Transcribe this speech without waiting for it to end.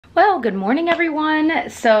Well, good morning everyone.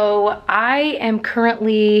 So I am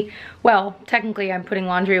currently, well, technically I'm putting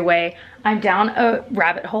laundry away. I'm down a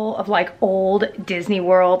rabbit hole of like old Disney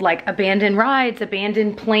World, like abandoned rides,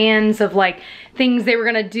 abandoned plans of like things they were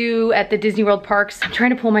gonna do at the Disney World parks. I'm trying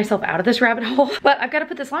to pull myself out of this rabbit hole, but I've got to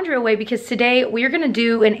put this laundry away because today we are gonna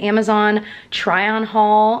do an Amazon try-on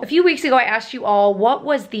haul. A few weeks ago, I asked you all what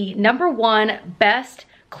was the #1 best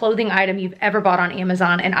clothing item you've ever bought on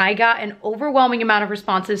Amazon, and I got an overwhelming amount of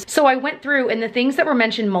responses. So I went through, and the things that were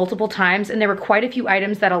mentioned multiple times, and there were quite a few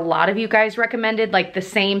items that a lot of you guys recommended, like the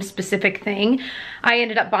same specific thing, I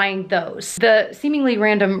ended up buying those. The seemingly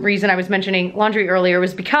random reason I was mentioning laundry earlier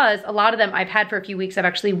was because a lot of them I've had for a few weeks. I've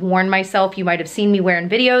actually worn myself. You might have seen me wear in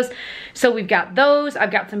videos. So we've got those.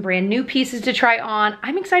 I've got some brand new pieces to try on.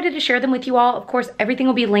 I'm excited to share them with you all. Of course, everything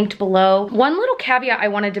will be linked below. One little caveat I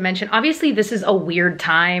wanted to mention, obviously this is a weird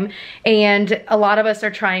time, and a lot of us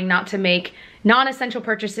are trying not to make non-essential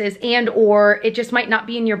purchases, and or it just might not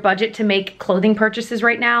be in your budget to make clothing purchases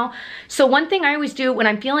right now. So one thing I always do when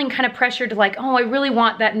I'm feeling kind of pressured to like, oh, I really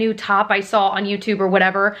want that new top I saw on YouTube or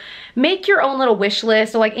whatever, make your own little wish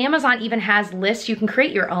list. So like Amazon even has lists. You can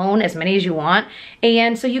create your own, as many as you want.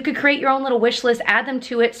 And so you could create your own little wish list, add them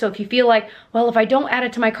to it. So if you feel like, well, if I don't add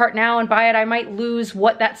it to my cart now and buy it, I might lose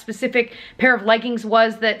what that specific pair of leggings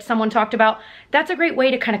was that someone talked about. That's a great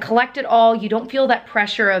way to kind of collect it all. You don't feel that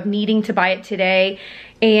pressure of needing to buy it today.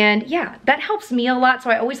 And yeah, that helps me a lot. So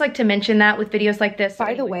I always like to mention that with videos like this.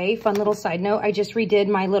 By the way, fun little side note, I just redid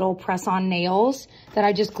my little press-on nails that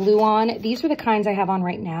I just glue on. These are the kinds I have on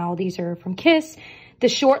right now. These are from Kiss. The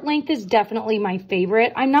short length is definitely my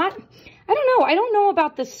favorite. I don't know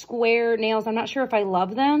about the square nails. I'm not sure if I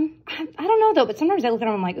love them. I don't know though, but sometimes I look at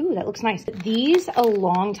them and I'm like, ooh, that looks nice. These a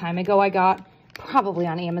long time ago I got probably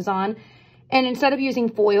on Amazon. And instead of using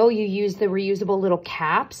foil, you use the reusable little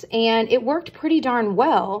caps, and it worked pretty darn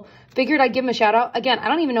well. Figured I'd give them a shout out. Again, I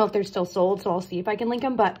don't even know if they're still sold, so I'll see if I can link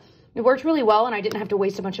them, but it worked really well and I didn't have to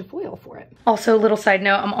waste a bunch of foil for it. Also, little side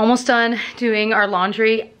note, I'm almost done doing our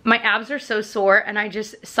laundry. My abs are so sore and I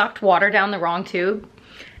just sucked water down the wrong tube.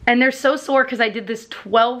 And they're so sore because I did this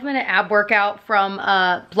 12-minute ab workout from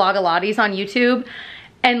Blogilates on YouTube,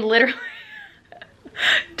 and literally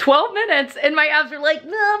 12 minutes and my abs are like,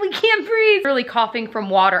 no, we can't breathe. Really coughing from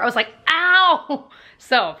water. I was like, ow.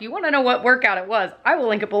 So if you want to know what workout it was, I will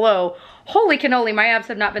link it below. Holy cannoli, my abs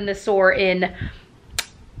have not been this sore in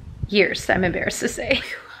years, I'm embarrassed to say.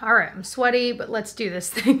 All right, I'm sweaty, but let's do this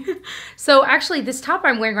thing. So actually this top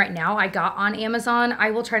I'm wearing right now, I got on Amazon. I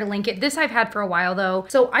will try to link it. This I've had for a while though.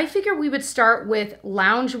 So I figure we would start with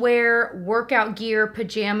loungewear, workout gear,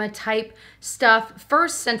 pajama type stuff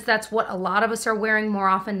first, since that's what a lot of us are wearing more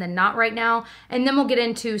often than not right now. And then we'll get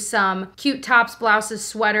into some cute tops, blouses,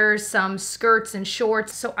 sweaters, some skirts and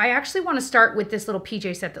shorts. So I actually want to start with this little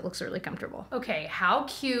PJ set that looks really comfortable. Okay, how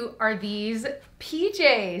cute are these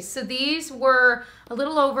PJs? So these were a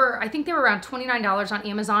little over, I think they were around $29 on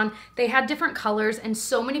Amazon. They had different colors, and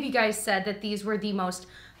so many of you guys said that these were the most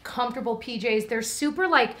comfortable PJs. They're super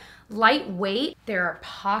like lightweight. There are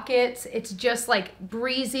pockets. It's just like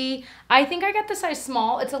breezy. I think I got the size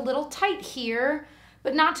small. It's a little tight here,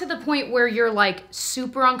 but not to the point where you're like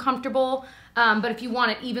super uncomfortable. But if you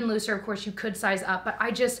want it even looser, of course you could size up. But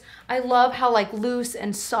I love how like loose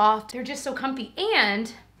and soft. They're just so comfy.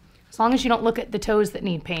 And as long as you don't look at the toes that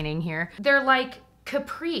need painting here, they're like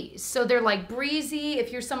capris. So they're like breezy.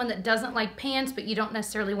 If you're someone that doesn't like pants, but you don't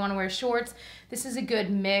necessarily want to wear shorts, this is a good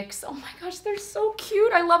mix. Oh my gosh, they're so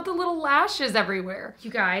cute. I love the little lashes everywhere.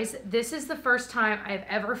 You guys, this is the first time I've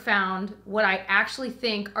ever found what I actually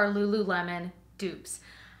think are Lululemon dupes.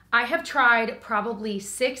 I have tried probably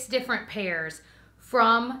 6 different pairs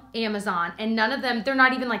from Amazon, and none of them, they're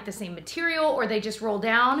not even like the same material, or they just roll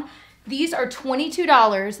down. These are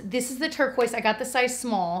 $22. This is the turquoise. I got the size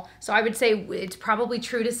small, so I would say it's probably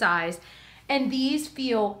true to size. And these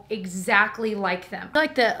feel exactly like them. I feel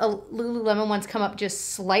like the Lululemon ones come up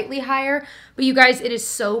just slightly higher, but you guys, it is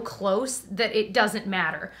so close that it doesn't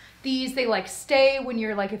matter. These, they like stay when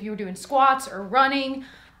you're like, if you were doing squats or running.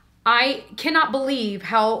 I cannot believe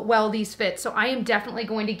how well these fit. So I am definitely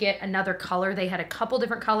going to get another color. They had a couple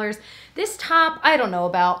different colors. This top, I don't know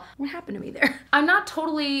about. What happened to me there? I'm not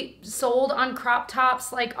totally sold on crop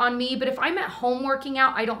tops like on me, but if I'm at home working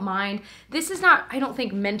out, I don't mind. This is not, I don't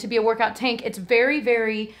think, meant to be a workout tank. It's very,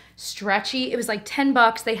 very stretchy. It was like 10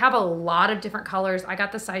 bucks. They have a lot of different colors. I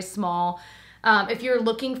got the size small. If you're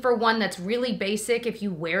looking for one that's really basic, if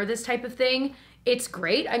you wear this type of thing, it's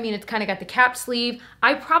great. I mean, it's kind of got the cap sleeve.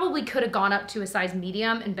 I probably could have gone up to a size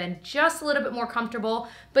medium and been just a little bit more comfortable,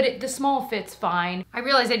 but the small fits fine. I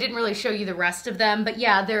realized I didn't really show you the rest of them, but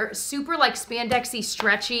yeah, they're super like spandexy,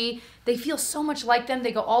 stretchy. They feel so much like them.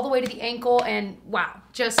 They go all the way to the ankle and wow,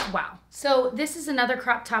 just wow. So this is another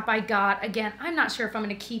crop top I got. Again, I'm not sure if I'm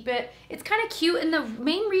gonna keep it. It's kind of cute, and the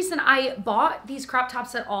main reason I bought these crop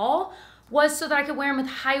tops at all was so that I could wear them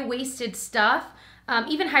with high-waisted stuff.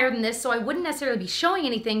 Even higher than this, so I wouldn't necessarily be showing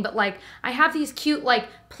anything, but like I have these cute like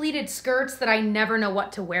pleated skirts that I never know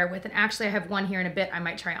what to wear with, and actually I have one here in a bit I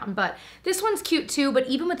might try on, but this one's cute too. But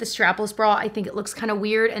even with the strapless bra, I think it looks kind of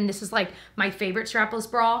weird, and this is like my favorite strapless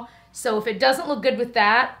bra, so if it doesn't look good with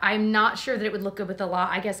that, I'm not sure that it would look good with a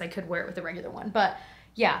lot. I guess I could wear it with a regular one, but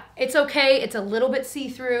yeah, it's okay. It's a little bit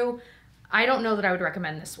see-through. I don't know that I would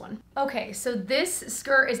recommend this one. Okay, so this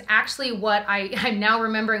skirt is actually what I'm now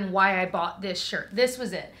remembering why I bought this shirt. This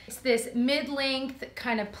was it. It's this mid-length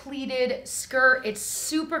kind of pleated skirt. It's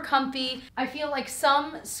super comfy. I feel like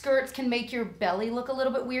some skirts can make your belly look a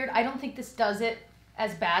little bit weird. I don't think this does it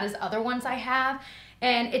as bad as other ones I have.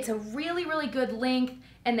 And it's a really, really good length,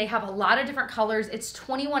 and they have a lot of different colors. It's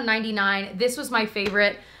 $21.99. This was my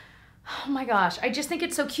favorite. Oh my gosh, I just think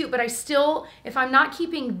it's so cute, but I still, if I'm not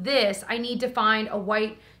keeping this, I need to find a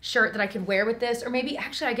white shirt that I could wear with this, or maybe,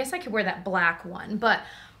 actually, I guess I could wear that black one, but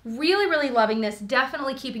really, really loving this,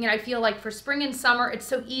 definitely keeping it. I feel like for spring and summer, it's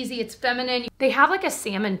so easy, it's feminine. They have like a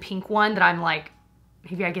salmon pink one that I'm like,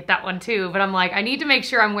 maybe I get that one too, but I'm like, I need to make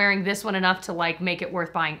sure I'm wearing this one enough to like make it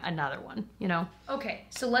worth buying another one, you know? Okay,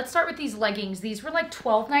 so let's start with these leggings. These were like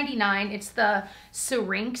 $12.99. It's the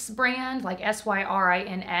Syrinx brand, like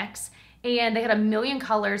S-Y-R-I-N-X, and they had a million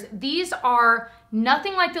colors. These are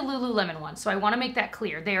nothing like the Lululemon ones, so I wanna make that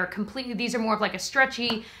clear. They are completely, these are more of like a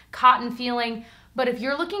stretchy cotton feeling, but if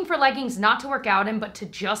you're looking for leggings not to work out in, but to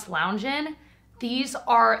just lounge in, these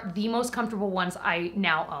are the most comfortable ones I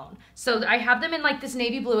now own. So I have them in like this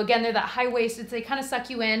navy blue. Again, they're that high-waisted, so they kind of suck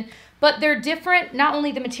you in, but they're different, not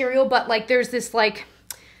only the material, but like there's this like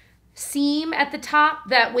seam at the top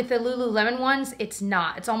that with the Lululemon ones, it's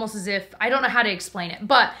not. It's almost as if, I don't know how to explain it,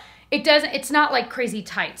 but it's not like crazy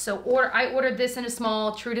tight. So I ordered this in a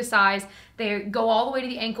small, true to size. They go all the way to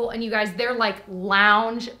the ankle, and you guys, they're like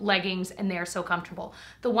lounge leggings, and they are so comfortable.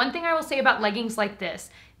 The one thing I will say about leggings like this,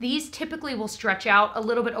 these typically will stretch out a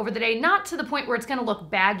little bit over the day, not to the point where it's gonna look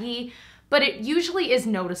baggy, but it usually is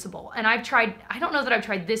noticeable. And I've tried, I don't know that I've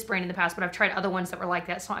tried this brand in the past, but I've tried other ones that were like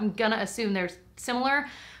that, so I'm gonna assume they're similar.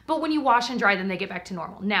 But when you wash and dry them, they get back to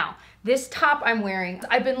normal. Now, this top I'm wearing,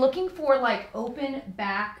 I've been looking for like open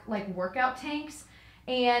back, like workout tanks,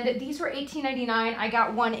 and these were $18.99. I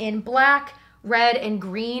got one in black, red, and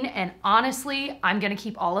green, and honestly, I'm gonna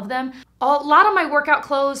keep all of them. A lot of my workout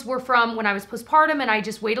clothes were from when I was postpartum, and I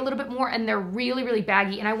just weighed a little bit more, and they're really, really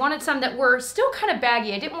baggy, and I wanted some that were still kind of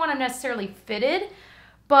baggy. I didn't want them necessarily fitted,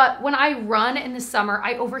 but when I run in the summer,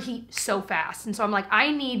 I overheat so fast. And so I'm like,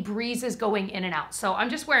 I need breezes going in and out. So I'm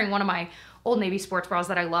just wearing one of my Old Navy sports bras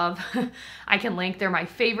that I love. I can link, they're my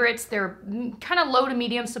favorites. They're kind of low to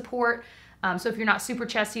medium support. So if you're not super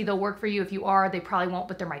chesty, they'll work for you. If you are, they probably won't,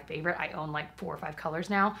 but they're my favorite. I own like 4 or 5 colors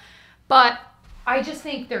now. But I just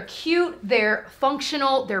think they're cute, they're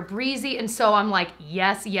functional, they're breezy, and so I'm like,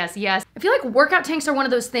 yes, yes, yes. I feel like workout tanks are one of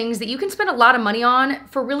those things that you can spend a lot of money on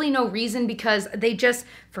for really no reason, because they just,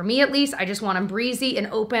 for me at least, I just want them breezy and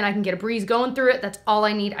open. I can get a breeze going through it. That's all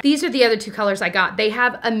I need. These are the other 2 colors I got. They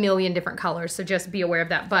have a million different colors, so just be aware of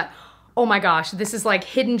that. But oh my gosh, this is like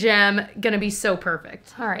hidden gem, gonna be so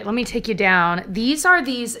perfect. All right, let me take you down. These are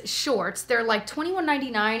these shorts. They're like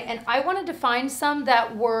 $21.99, and I wanted to find some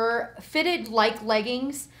that were fitted like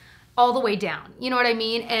leggings all the way down. You know what I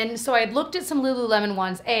mean? And so I had looked at some Lululemon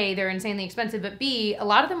ones. A, they're insanely expensive, but B, a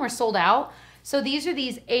lot of them were sold out. So these are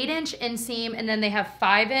these 8-inch inseam, and then they have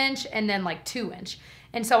 5-inch and then like 2-inch.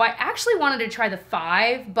 And so I actually wanted to try the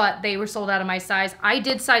 5, but they were sold out of my size. I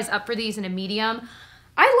did size up for these in a medium.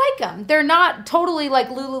 I like them. They're not totally like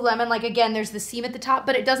Lululemon. Like, again, there's the seam at the top,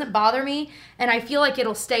 but it doesn't bother me. And I feel like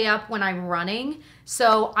it'll stay up when I'm running.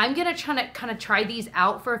 So I'm going to kind of try these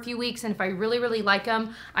out for a few weeks. And if I really, really like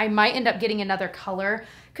them, I might end up getting another color.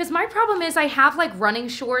 Because my problem is I have like running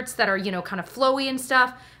shorts that are, you know, kind of flowy and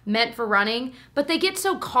stuff, meant for running, but they get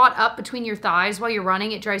so caught up between your thighs while you're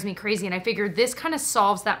running, it drives me crazy. And I figured this kind of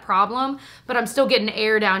solves that problem, but I'm still getting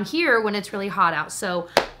air down here when it's really hot out. So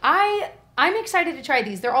I I'm excited to try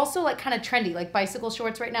these. They're also like kind of trendy, like bicycle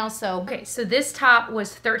shorts right now. So, okay, so this top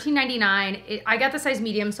was $13.99. I got the size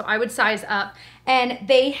medium, so I would size up. And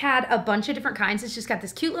they had a bunch of different kinds. It's just got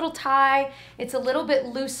this cute little tie. It's a little bit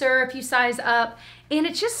looser if you size up. And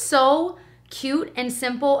it's just so cute and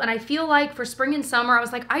simple. And I feel like for spring and summer, I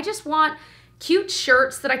was like, I just want cute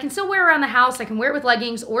shirts that I can still wear around the house. I can wear it with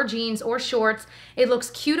leggings or jeans or shorts. It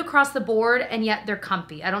looks cute across the board, and yet they're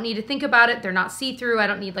comfy. I don't need to think about it. They're not see-through. I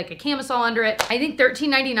don't need like a camisole under it. I think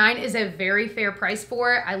 $13.99 is a very fair price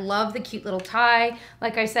for it. I love the cute little tie.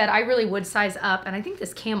 Like I said, I really would size up, and I think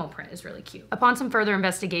this camel print is really cute. Upon some further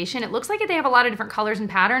investigation, it looks like they have a lot of different colors and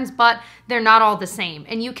patterns, but they're not all the same.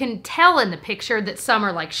 And you can tell in the picture that some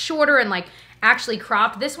are like shorter and like actually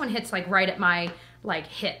cropped. This one hits like right at my like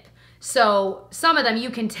hip. So some of them you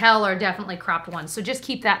can tell are definitely cropped ones. So just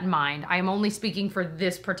keep that in mind. I am only speaking for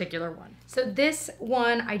this particular one. So this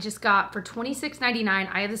one I just got for $26.99.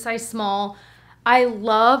 I have the size small. I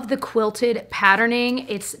love the quilted patterning.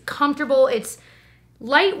 It's comfortable. It's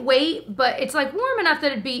lightweight, but it's like warm enough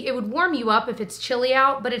that it would warm you up if it's chilly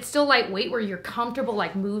out, but it's still lightweight where you're comfortable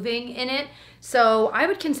like moving in it. So I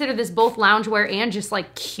would consider this both loungewear and just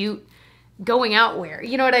like cute going out wear.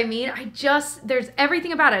 You know what I mean? There's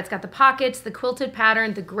everything about it. It's got the pockets, the quilted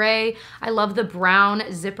pattern, the gray. I love the brown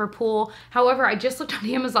zipper pull. However, I just looked on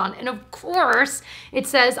Amazon and of course it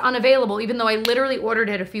says unavailable, even though I literally ordered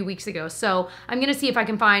it a few weeks ago. So I'm gonna see if I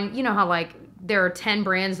can find, you know how like there are 10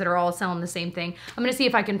 brands that are all selling the same thing. I'm gonna see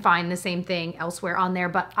if I can find the same thing elsewhere on there,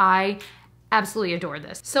 but I absolutely adore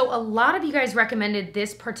this. So a lot of you guys recommended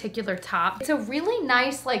this particular top. It's a really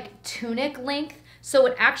nice like tunic length. So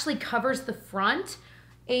it actually covers the front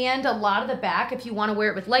and a lot of the back if you want to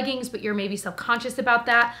wear it with leggings, but you're maybe self-conscious about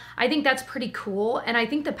that. I think that's pretty cool, and I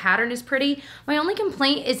think the pattern is pretty. My only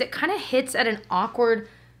complaint is it kind of hits at an awkward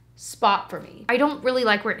spot for me. I don't really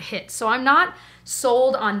like where it hits, so I'm not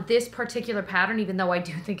sold on this particular pattern, even though I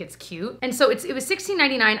do think it's cute. And so it was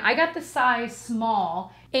 $16.99. I got the size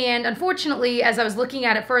small, and unfortunately, as I was looking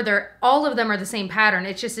at it further, all of them are the same pattern.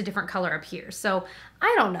 It's just a different color up here. So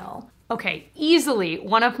I don't know. Okay, easily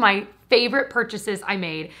one of my favorite purchases I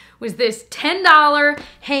made was this $10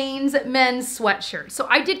 Hanes men's sweatshirt. So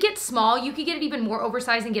I did get small. You could get it even more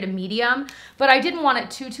oversized and get a medium, but I didn't want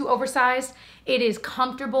it too oversized. It is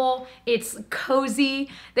comfortable, it's cozy.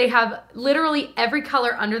 They have literally every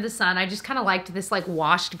color under the sun. I just kind of liked this like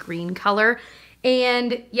washed green color.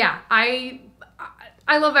 And yeah,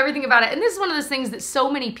 I love everything about it. And this is one of those things that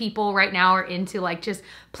so many people right now are into, like just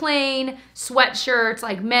plain sweatshirts,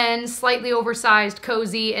 like men's, slightly oversized,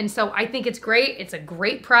 cozy. And so I think it's great. It's a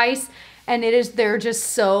great price. And they're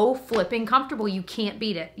just so flipping comfortable. You can't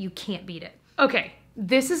beat it. You can't beat it. Okay,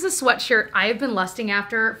 this is a sweatshirt I have been lusting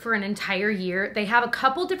after for an entire year. They have a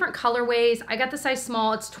couple different colorways. I got the size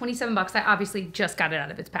small. It's 27 bucks. I obviously just got it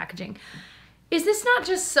out of its packaging. Is this not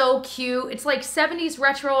just so cute? It's like 70s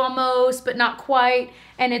retro almost, but not quite.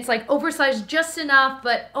 And it's like oversized just enough,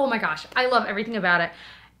 but oh my gosh, I love everything about it.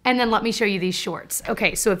 And then let me show you these shorts.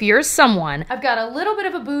 Okay, so if you're someone, I've got a little bit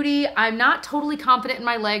of a booty. I'm not totally confident in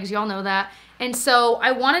my legs, y'all know that. And so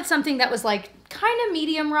I wanted something that was like kind of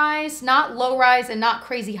medium rise, not low rise and not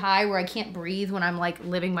crazy high where I can't breathe when I'm like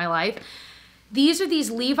living my life. These are these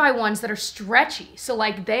Levi ones that are stretchy. So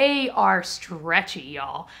like they are stretchy,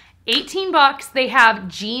 y'all. 18 bucks. They have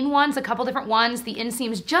jean ones, a couple different ones. The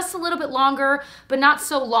inseam's just a little bit longer, but not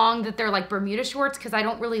so long that they're like Bermuda shorts because I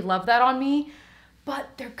don't really love that on me. But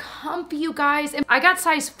they're comfy, you guys. And I got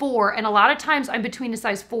size 4, and a lot of times I'm between a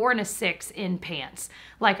size 4 and a 6 in pants.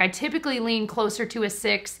 Like I typically lean closer to a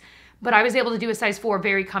 6, but I was able to do a size 4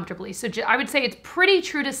 very comfortably. So I would say it's pretty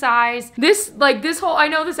true to size. I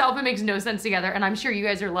know this outfit makes no sense together, and I'm sure you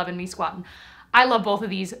guys are loving me squatting. I love both of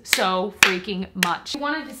these so freaking much. I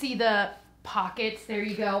wanted to see the pockets. There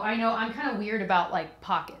you go. I know I'm kind of weird about like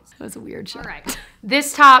pockets. That was a weird shot. All right.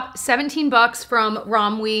 This top, 17 bucks from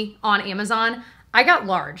Romwe on Amazon. I got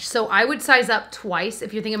large, so I would size up twice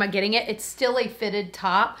if you're thinking about getting it. It's still a fitted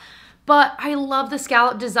top, but I love the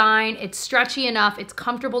scallop design. It's stretchy enough. It's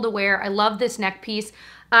comfortable to wear. I love this neck piece.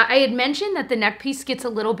 I had mentioned that the neck piece gets a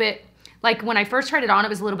little bit, like when I first tried it on, it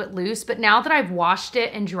was a little bit loose, but now that I've washed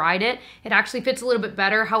it and dried it, it actually fits a little bit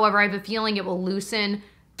better. However, I have a feeling it will loosen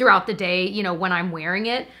throughout the day, you know, when I'm wearing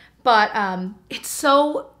it. But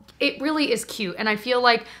it really is cute. And I feel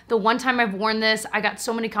like the one time I've worn this, I got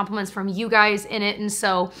so many compliments from you guys in it. And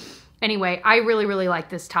so anyway, I really, really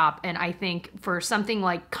like this top. And I think for something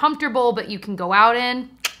like comfortable, but you can go out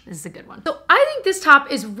in, this is a good one. So I think this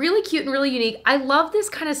top is really cute and really unique. I love this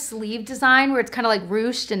kind of sleeve design where it's kind of like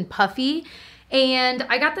ruched and puffy. And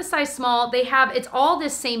I got the size small. They have, it's all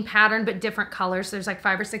this same pattern, but different colors. So there's like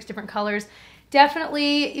 5 or 6 different colors.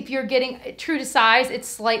 Definitely, if you're getting true to size, it's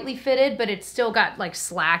slightly fitted, but it's still got like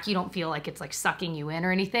slack. You don't feel like it's like sucking you in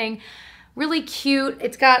or anything. Really cute.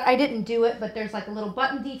 It's got, I didn't do it, but there's like a little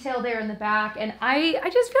button detail there in the back. And I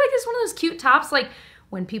just feel like it's one of those cute tops. Like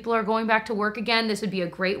when people are going back to work again, this would be a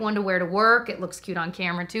great one to wear to work. It looks cute on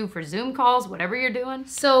camera too for Zoom calls, whatever you're doing.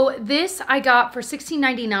 So this I got for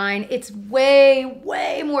 $16.99. It's way,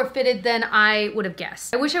 way more fitted than I would have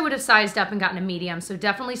guessed. I wish I would have sized up and gotten a medium. So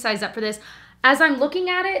definitely size up for this. As I'm looking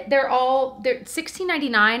at it, they're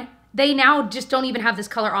 $16.99. They now just don't even have this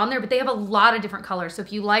color on there, but they have a lot of different colors. So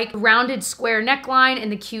if you like rounded square neckline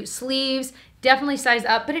and the cute sleeves, definitely size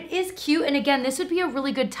up, but it is cute. And again, this would be a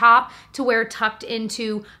really good top to wear tucked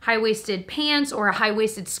into high-waisted pants or a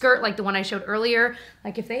high-waisted skirt like the one I showed earlier.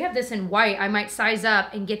 Like if they have this in white, I might size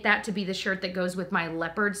up and get that to be the shirt that goes with my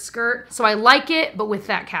leopard skirt. So I like it, but with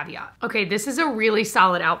that caveat. Okay, this is a really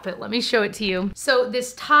solid outfit. Let me show it to you. So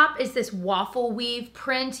this top is this waffle weave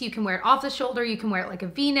print. You can wear it off the shoulder. You can wear it like a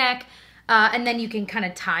V-neck. And then you can kind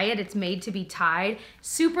of tie it. It's made to be tied.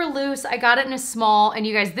 Super loose. I got it in a small. And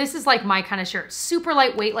you guys, this is like my kind of shirt. Super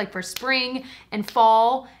lightweight, like for spring and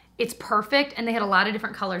fall. It's perfect. And they had a lot of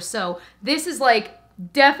different colors. So this is like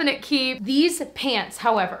definite keep. These pants,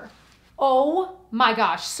 however, oh my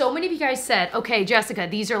gosh. So many of you guys said, okay, Jessica,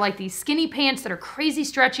 these are like these skinny pants that are crazy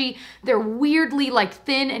stretchy. They're weirdly like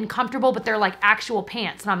thin and comfortable, but they're like actual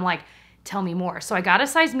pants. And I'm like, tell me more. So I got a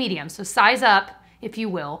size medium. So size up, if you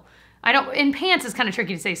will. In pants it's kind of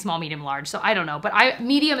tricky to say small, medium, large, so I don't know, but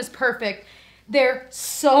medium is perfect. They're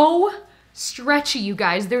so stretchy, you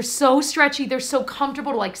guys. They're so stretchy. They're so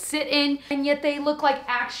comfortable to like sit in, and yet they look like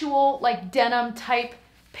actual like denim type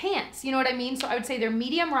pants. You know what I mean? So I would say they're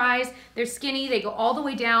medium rise. They're skinny. They go all the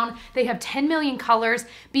way down. They have 10 million colors.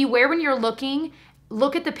 Beware when you're looking.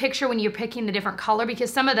 Look at the picture when you're picking the different color,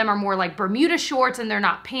 because some of them are more like Bermuda shorts and they're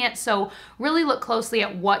not pants. So really look closely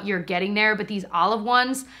at what you're getting there. But these olive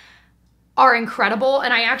ones are incredible,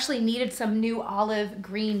 and I actually needed some new olive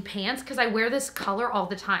green pants because I wear this color all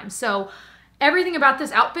the time. So everything about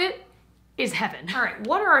this outfit is heaven. All right,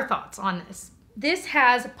 what are our thoughts on this? This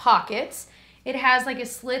has pockets. It has like a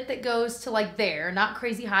slit that goes to like there, not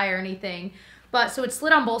crazy high or anything, but so it's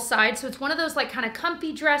slit on both sides. So it's one of those like kind of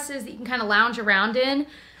comfy dresses that you can kind of lounge around in.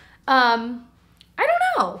 I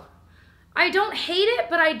don't know. I don't hate it,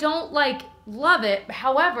 but I don't like love it.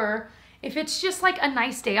 However, if it's just like a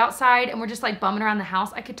nice day outside and we're just like bumming around the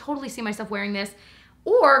house, I could totally see myself wearing this,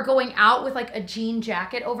 or going out with like a jean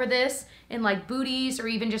jacket over this and like booties, or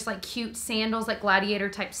even just like cute sandals, like gladiator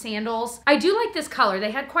type sandals. I do like this color.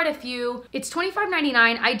 They had quite a few. It's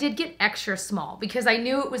 $25.99. I did get extra small because I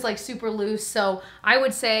knew it was like super loose. So I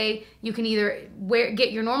would say you can either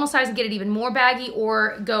get your normal size and get it even more baggy,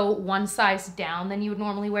 or go one size down than you would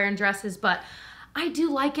normally wear in dresses. But I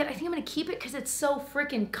do like it. I think I'm gonna keep it because it's so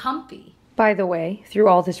freaking comfy. By the way, through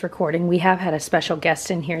all this recording, we have had a special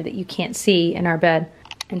guest in here that you can't see in our bed,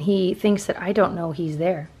 and he thinks that I don't know he's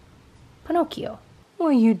there. Pinocchio. What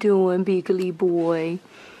are you doing, Beakley boy?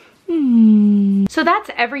 So that's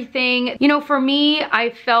everything. You know, for me, I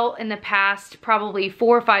felt in the past probably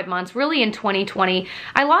 4 or 5 months, really in 2020,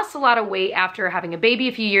 I lost a lot of weight after having a baby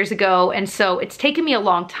a few years ago. And so it's taken me a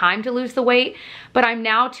long time to lose the weight, but I'm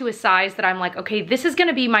now to a size that I'm like, okay, this is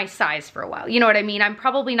gonna be my size for a while. You know what I mean? I'm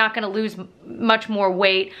probably not gonna lose much more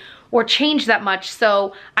weight or change that much.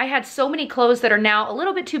 So I had so many clothes that are now a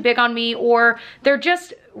little bit too big on me, or they're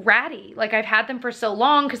just ratty. Like I've had them for so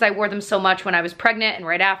long because I wore them so much when I was pregnant and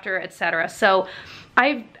right after, etc. So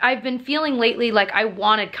I've been feeling lately like I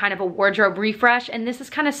wanted kind of a wardrobe refresh, and this has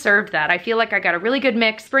kind of served that. I feel like I got a really good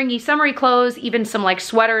mix, springy, summery clothes, even some like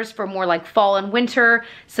sweaters for more like fall and winter,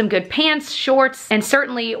 some good pants, shorts, and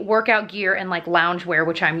certainly workout gear and like loungewear,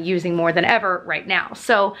 which I'm using more than ever right now.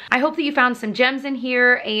 So I hope that you found some gems in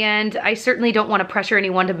here, and I certainly don't want to pressure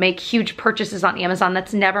anyone to make huge purchases on Amazon.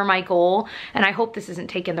 That's never my goal, and I hope this isn't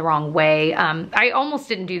taken the wrong way. I almost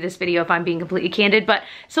didn't do this video if I'm being completely candid, but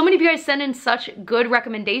so many of you guys send in such good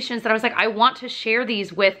recommendations that I was like, I want to share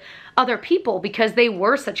these with other people because they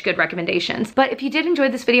were such good recommendations. But if you did enjoy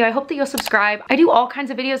this video, I hope that you'll subscribe. I do all kinds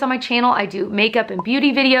of videos on my channel. I do makeup and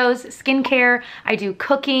beauty videos, skincare, I do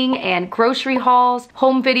cooking and grocery hauls,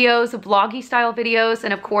 home videos, vloggy style videos,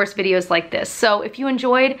 and of course videos like this. So if you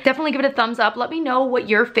enjoyed, definitely give it a thumbs up. Let me know what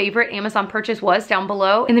your favorite Amazon purchase was down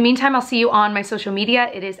below. In the meantime, I'll see you on my social media.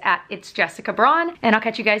 It is at It's Jessica Braun, and I'll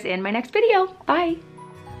catch you guys in my next video. Bye.